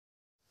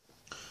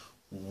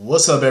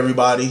What's up,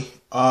 everybody?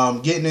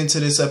 Getting into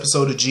this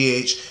episode of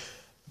GH.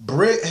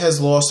 Britt has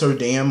lost her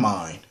damn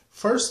mind.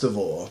 First of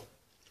all,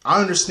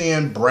 I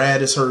understand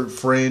Brad is her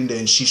friend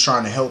and she's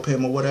trying to help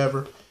him or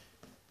whatever.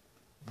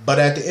 But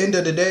at the end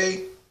of the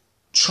day,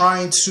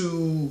 trying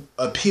to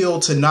appeal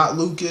to Not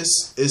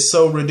Lucas is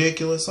so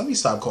ridiculous. Let me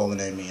stop calling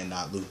that man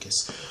Not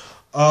Lucas.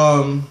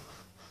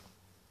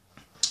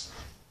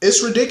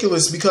 It's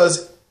ridiculous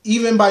because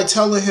even by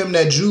telling him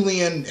that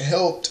Julian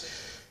helped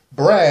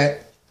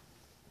Brad,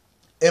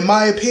 in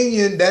my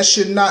opinion, that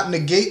should not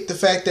negate the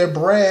fact that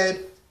Brad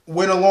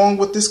went along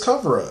with this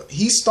cover-up.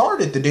 He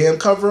started the damn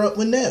cover-up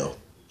with Nell.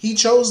 He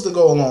chose to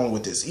go along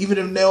with this, even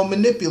if Nell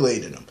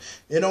manipulated him.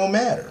 It don't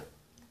matter.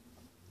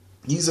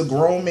 He's a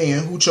grown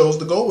man who chose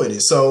to go with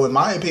it. So, in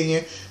my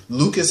opinion,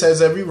 Lucas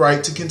has every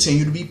right to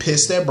continue to be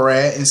pissed at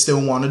Brad and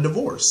still want a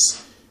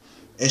divorce.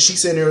 And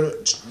she's sitting there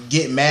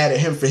getting mad at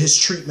him for his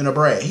treatment of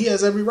Brad. He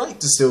has every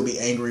right to still be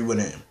angry with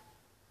him.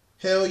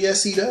 Hell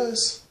yes, he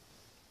does.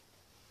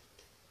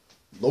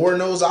 Lord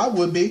knows I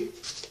would be.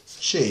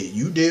 Shit,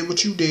 you did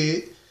what you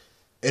did.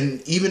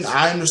 And even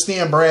I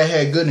understand Brad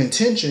had good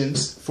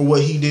intentions for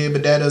what he did,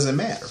 but that doesn't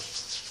matter.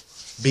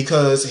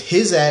 Because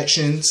his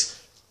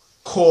actions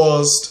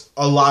caused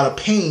a lot of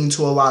pain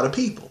to a lot of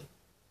people.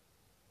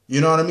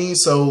 You know what I mean?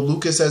 So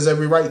Lucas has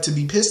every right to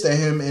be pissed at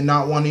him and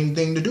not want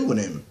anything to do with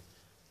him.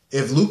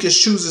 If Lucas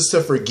chooses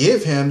to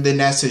forgive him, then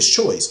that's his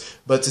choice.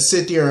 But to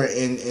sit there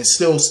and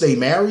still stay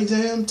married to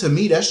him, to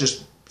me, that's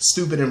just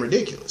stupid and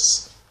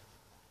ridiculous.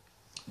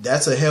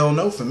 That's a hell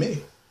no for me.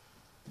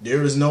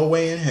 There is no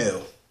way in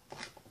hell.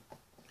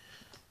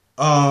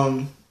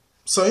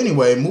 So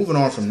anyway, moving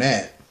on from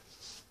that.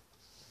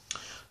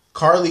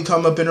 Carly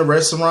come up in a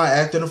restaurant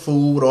acting a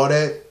fool with all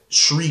that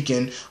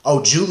shrieking.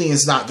 Oh,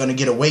 Julian's not going to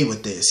get away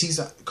with this. He's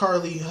like,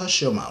 Carly,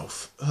 hush your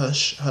mouth.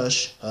 Hush,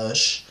 hush,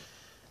 hush.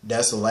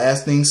 That's the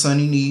last thing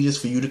Sonny needs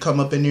is for you to come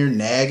up in there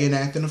nagging,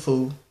 acting a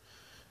fool.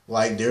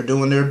 Like, they're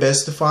doing their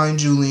best to find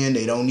Julian.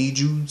 They don't need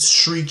you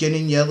shrieking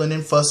and yelling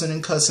and fussing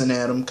and cussing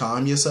at him.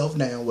 Calm yourself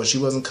down. Well, she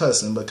wasn't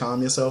cussing, but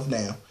calm yourself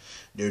down.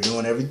 They're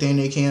doing everything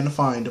they can to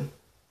find him.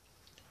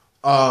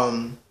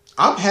 I'm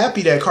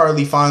happy that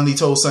Carly finally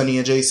told Sonny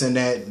and Jason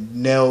that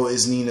Nell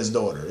is Nina's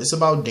daughter. It's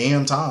about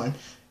damn time.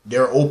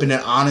 They're open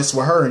and honest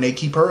with her, and they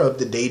keep her up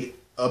to date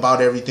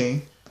about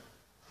everything.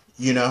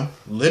 You know,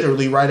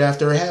 literally right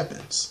after it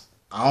happens.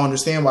 I don't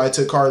understand why it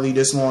took Carly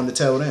this long to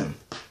tell them.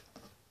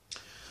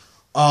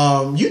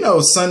 You know,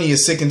 Sonny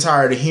is sick and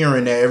tired of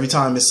hearing that every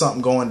time there's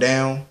something going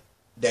down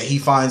that he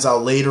finds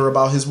out later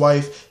about his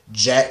wife,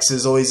 Jax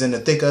is always in the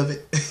thick of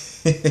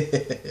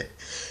it.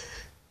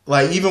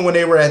 Like, even when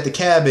they were at the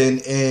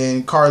cabin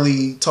and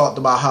Carly talked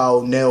about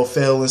how Nell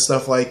fell and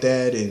stuff like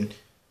that, and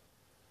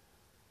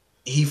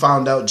he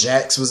found out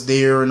Jax was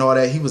there and all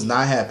that, he was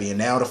not happy. And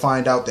now to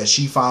find out that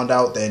she found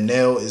out that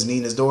Nell is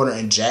Nina's daughter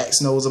and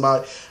Jax knows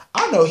about it,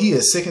 I know he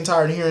is sick and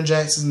tired of hearing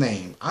Jax's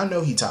name. I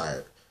know he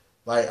tired.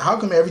 Like, how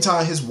come every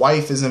time his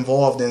wife is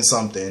involved in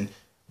something,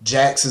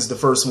 Jax is the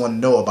first one to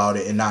know about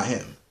it and not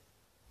him?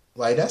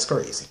 Like, that's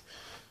crazy.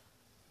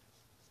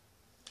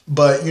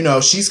 But, you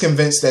know, she's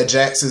convinced that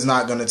Jax is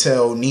not going to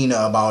tell Nina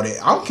about it.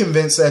 I'm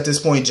convinced at this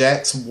point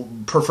Jax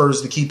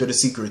prefers to keep it a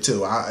secret,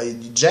 too.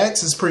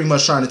 Jax is pretty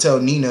much trying to tell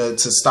Nina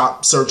to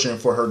stop searching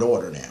for her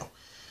daughter now.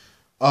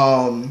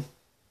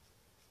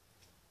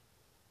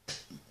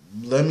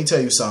 Let me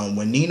tell you something.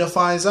 When Nina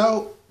finds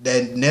out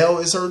that Nell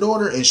is her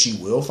daughter, and she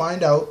will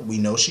find out, we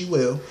know she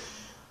will,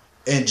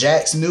 and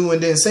Jax knew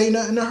and didn't say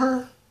nothing to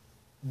her,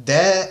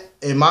 that,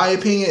 in my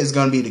opinion, is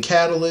going to be the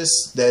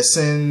catalyst that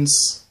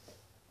sends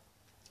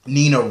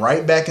Nina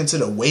right back into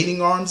the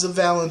waiting arms of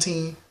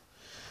Valentine.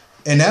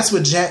 And that's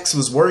what Jax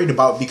was worried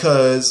about,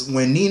 because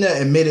when Nina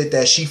admitted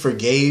that she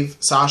forgave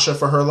Sasha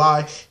for her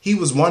lie, he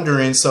was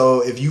wondering,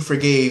 so if you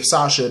forgave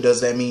Sasha,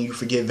 does that mean you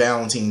forgive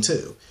Valentine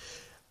too?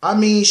 I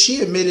mean,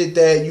 she admitted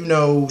that, you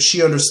know,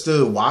 she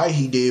understood why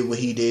he did what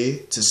he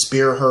did, to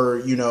spare her,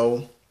 you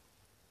know,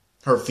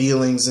 her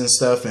feelings and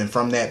stuff, and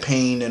from that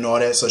pain and all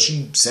that. So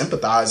she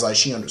sympathized, like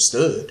she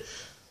understood.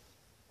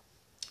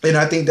 And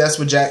I think that's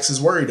what Jax is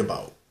worried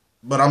about.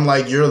 But I'm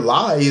like, your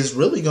lie is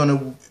really going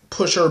to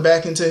push her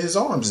back into his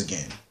arms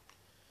again.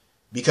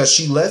 Because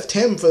she left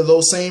him for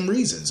those same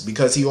reasons.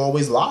 Because he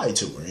always lied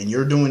to her. And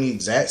you're doing the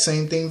exact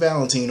same thing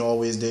Valentine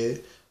always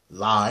did.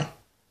 Lie.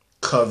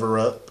 Cover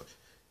up.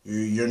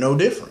 You're no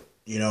different.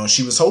 You know,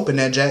 she was hoping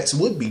that Jax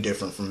would be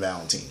different from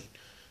Valentine.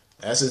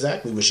 That's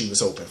exactly what she was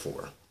hoping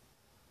for.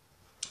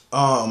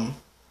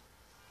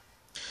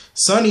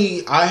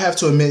 Sonny, I have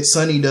to admit,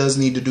 Sonny does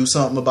need to do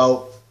something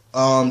about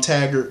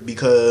Taggart,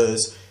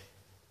 because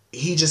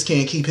he just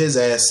can't keep his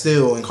ass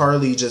still, and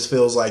Carly just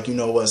feels like, you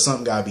know what,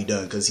 something gotta be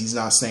done, because he's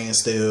not staying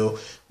still.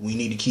 We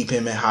need to keep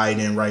him in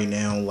hiding right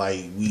now.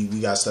 Like, we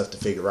got stuff to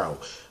figure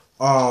out.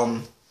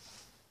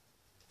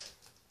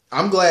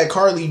 I'm glad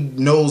Carly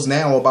knows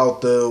now about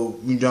the,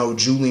 you know,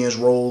 Julian's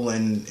role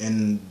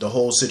and the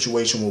whole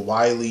situation with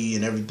Wiley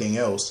and everything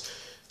else.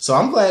 So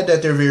I'm glad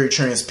that they're very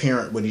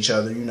transparent with each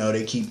other. You know,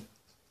 they keep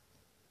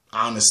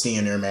honesty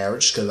in their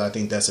marriage, because I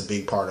think that's a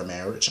big part of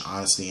marriage,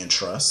 honesty and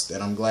trust.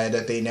 And I'm glad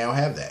that they now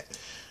have that.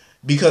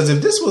 Because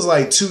if this was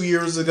like 2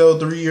 years ago,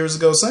 3 years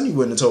ago, Sonny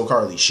wouldn't have told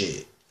Carly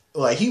shit.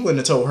 Like, he wouldn't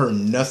have told her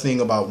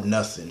nothing about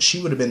nothing. She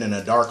would have been in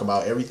the dark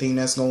about everything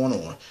that's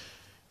going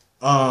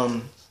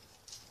on.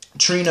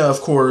 Trina,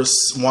 of course,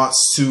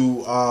 wants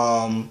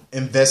to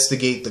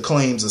investigate the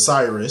claims of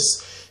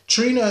Cyrus.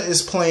 Trina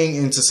is playing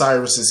into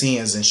Cyrus's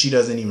hands and she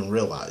doesn't even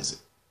realize it.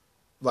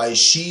 Like,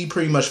 she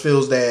pretty much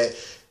feels that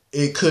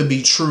it could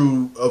be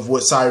true of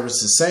what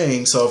Cyrus is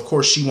saying. So, of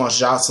course, she wants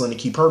Jocelyn to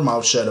keep her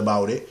mouth shut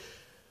about it.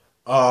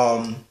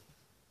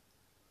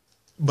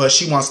 But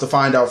she wants to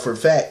find out for a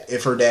fact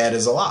if her dad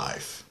is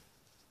alive.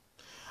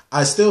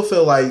 I still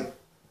feel like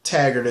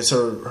Taggart is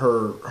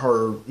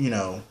her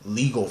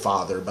legal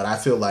father, but I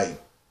feel like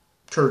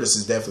Curtis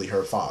is definitely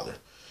her father.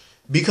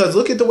 Because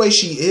look at the way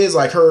she is,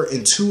 like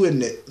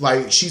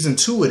she's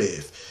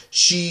intuitive.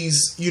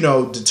 She's,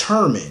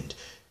 determined.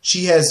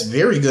 She has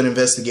very good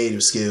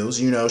investigative skills.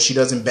 She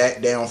doesn't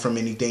back down from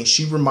anything.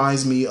 She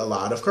reminds me a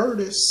lot of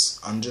Curtis.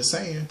 I'm just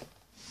saying.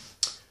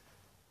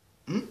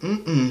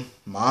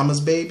 Mama's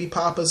baby,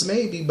 papa's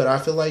maybe, but I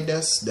feel like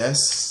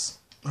that's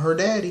her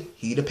daddy.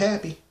 He the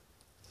pappy.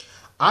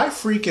 I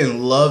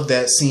freaking love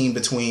that scene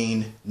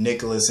between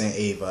Nicholas and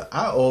Ava.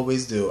 I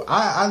always do.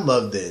 I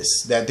love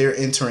this, that they're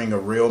entering a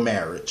real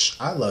marriage.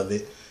 I love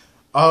it.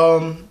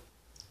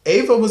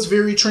 Ava was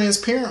very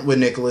transparent with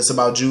Nicholas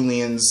about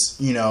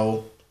Julian's,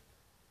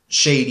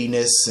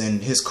 shadiness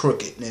and his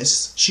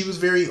crookedness. She was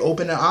very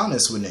open and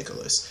honest with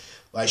Nicholas.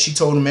 Like, she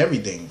told him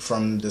everything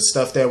from the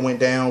stuff that went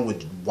down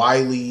with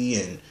Wiley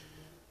and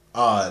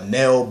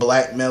Nell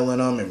blackmailing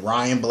him and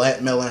Ryan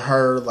blackmailing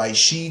her. Like,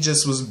 she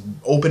just was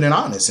open and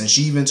honest. And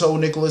she even told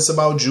Nicholas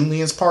about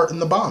Julian's part in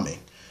the bombing.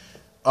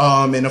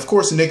 And of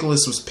course,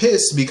 Nicholas was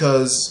pissed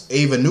because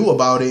Ava knew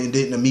about it and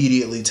didn't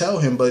immediately tell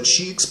him. But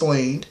she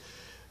explained,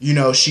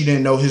 she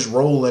didn't know his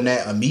role in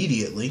that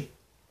immediately.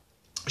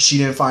 She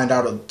didn't find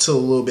out until a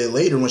little bit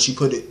later when she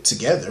put it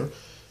together.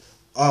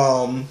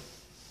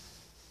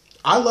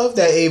 I love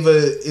that Ava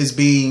is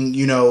being,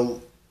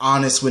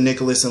 honest with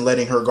Nicholas and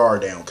letting her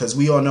guard down. Because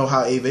we all know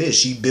how Ava is.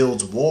 She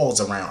builds walls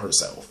around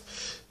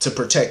herself to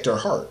protect her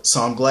heart.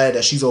 So I'm glad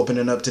that she's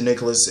opening up to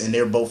Nicholas and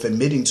they're both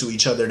admitting to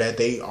each other that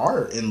they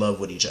are in love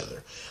with each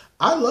other.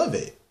 I love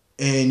it.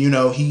 And,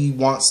 he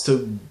wants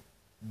to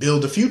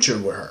build a future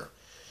with her.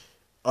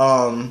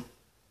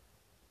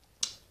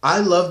 I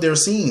love their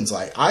scenes.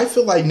 Like, I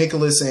feel like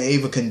Nicholas and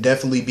Ava can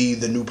definitely be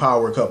the new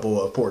power couple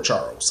of Port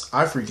Charles.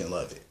 I freaking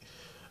love it.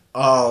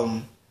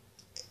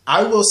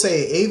 I will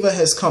say Ava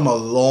has come a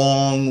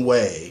long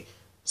way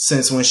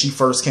since when she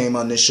first came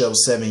on this show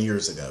 7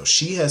 years ago.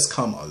 She has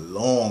come a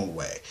long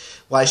way.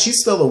 Like,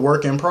 she's still a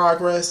work in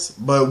progress,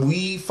 but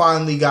we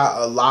finally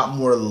got a lot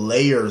more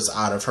layers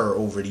out of her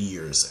over the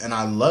years, and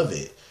I love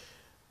it.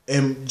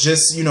 And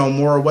just,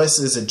 Maura West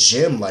is a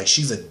gem. Like,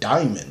 she's a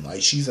diamond.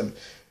 Like, she's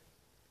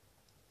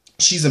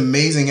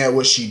amazing at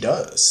what she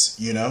does,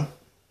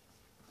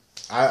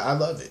 I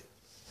love it.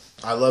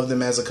 I love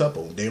them as a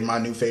couple. They're my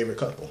new favorite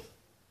couple.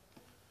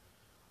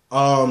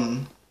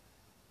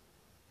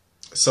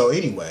 So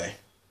anyway,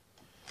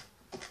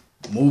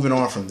 moving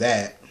on from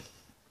that.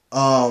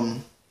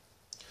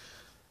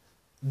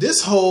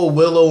 This whole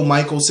Willow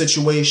Michael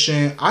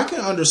situation, I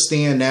can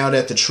understand now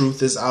that the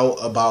truth is out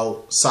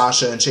about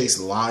Sasha and Chase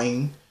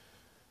lying.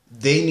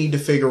 They need to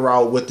figure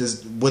out what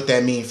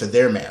that means for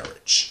their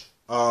marriage.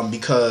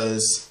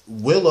 Because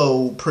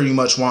Willow pretty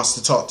much wants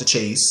to talk to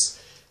Chase.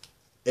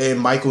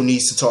 And Michael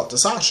needs to talk to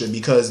Sasha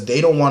because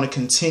they don't want to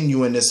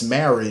continue in this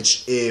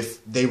marriage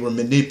if they were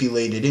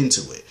manipulated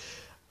into it.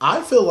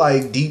 I feel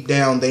like deep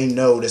down they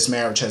know this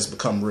marriage has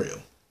become real.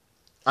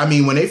 I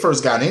mean, when they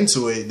first got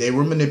into it, they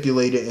were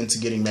manipulated into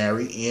getting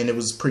married and it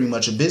was pretty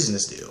much a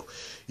business deal.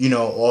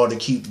 All to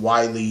keep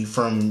Wiley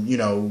from,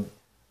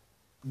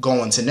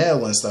 going to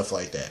Nell and stuff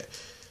like that.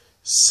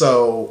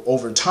 So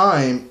over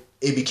time,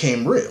 it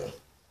became real.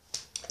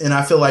 And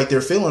I feel like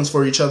their feelings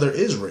for each other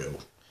is real.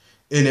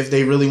 And if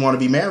they really want to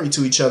be married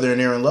to each other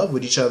and they're in love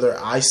with each other,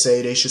 I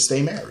say they should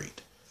stay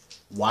married.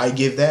 Why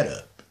give that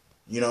up?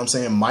 You know what I'm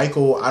saying?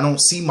 Michael, I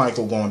don't see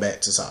Michael going back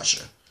to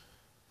Sasha.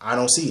 I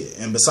don't see it.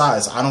 And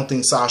besides, I don't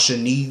think Sasha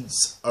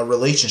needs a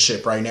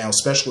relationship right now,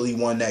 especially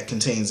one that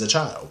contains a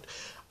child.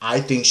 I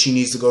think she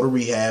needs to go to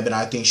rehab and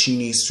I think she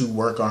needs to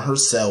work on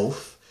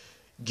herself,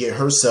 get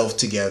herself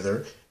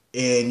together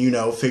and,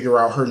 figure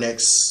out her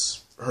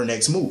next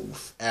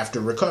move after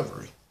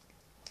recovery.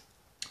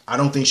 I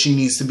don't think she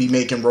needs to be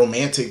making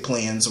romantic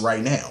plans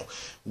right now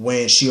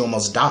when she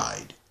almost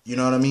died. You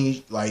know what I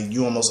mean? Like,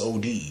 you almost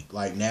OD'd.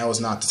 Like, now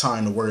is not the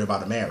time to worry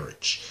about a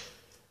marriage.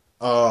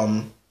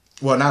 Well,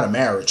 not a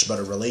marriage, but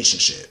a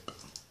relationship.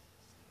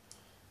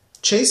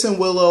 Chase and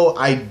Willow,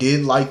 I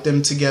did like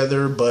them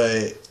together,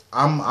 but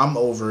I'm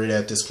over it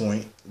at this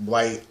point.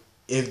 Like,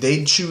 if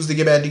they choose to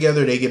get back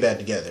together, they get back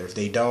together. If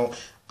they don't,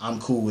 I'm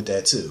cool with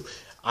that too.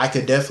 I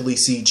could definitely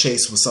see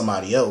Chase with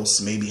somebody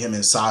else. Maybe him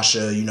and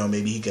Sasha,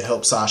 maybe he could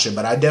help Sasha.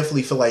 But I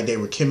definitely feel like they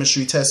were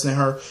chemistry testing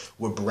her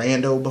with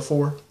Brando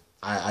before.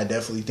 I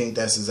definitely think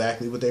that's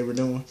exactly what they were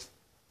doing.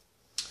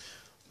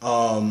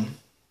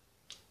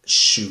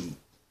 Shoot,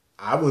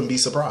 I wouldn't be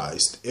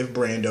surprised if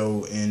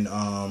Brando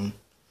and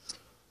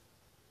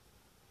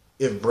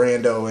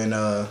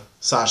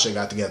Sasha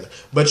got together.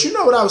 But you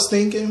know what I was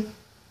thinking?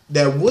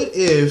 That what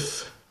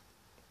if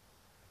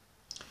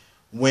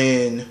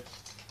when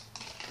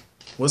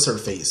what's her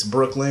face?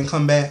 Brooklyn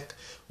come back?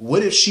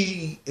 What if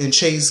she and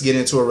Chase get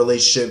into a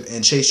relationship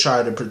and Chase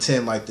try to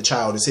pretend like the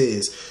child is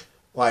his?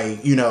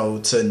 Like, you know,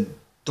 to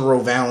throw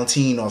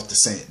Valentine off the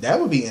scent. That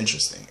would be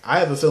interesting. I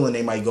have a feeling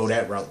they might go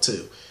that route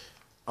too.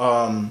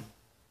 I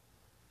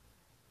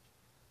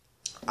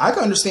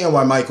can understand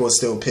why Michael is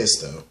still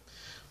pissed though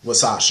with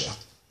Sasha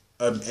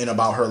and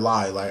about her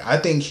lie. Like, I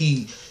think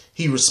he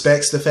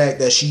respects the fact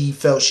that she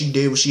felt she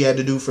did what she had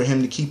to do for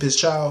him to keep his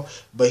child,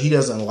 but he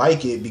doesn't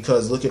like it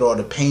because look at all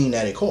the pain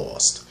that it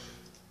caused.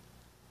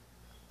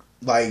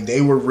 Like,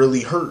 they were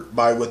really hurt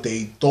by what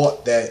they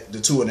thought that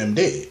the two of them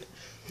did.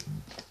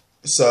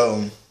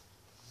 So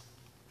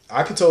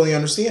I could totally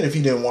understand if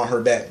he didn't want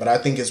her back, but I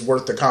think it's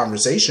worth the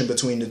conversation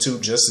between the two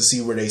just to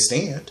see where they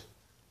stand.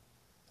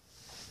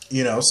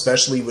 You know,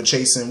 especially with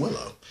Chase and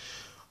Willow.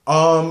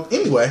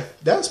 Anyway,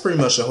 that's pretty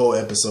much the whole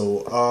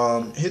episode.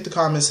 Hit the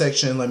comment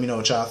section. Let me know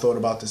what y'all thought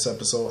about this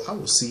episode. I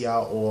will see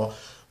y'all all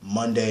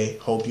Monday.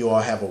 Hope you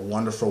all have a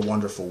wonderful,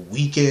 wonderful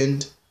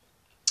weekend.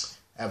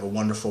 Have a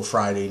wonderful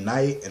Friday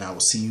night, and I will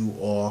see you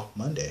all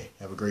Monday.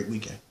 Have a great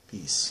weekend.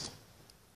 Peace.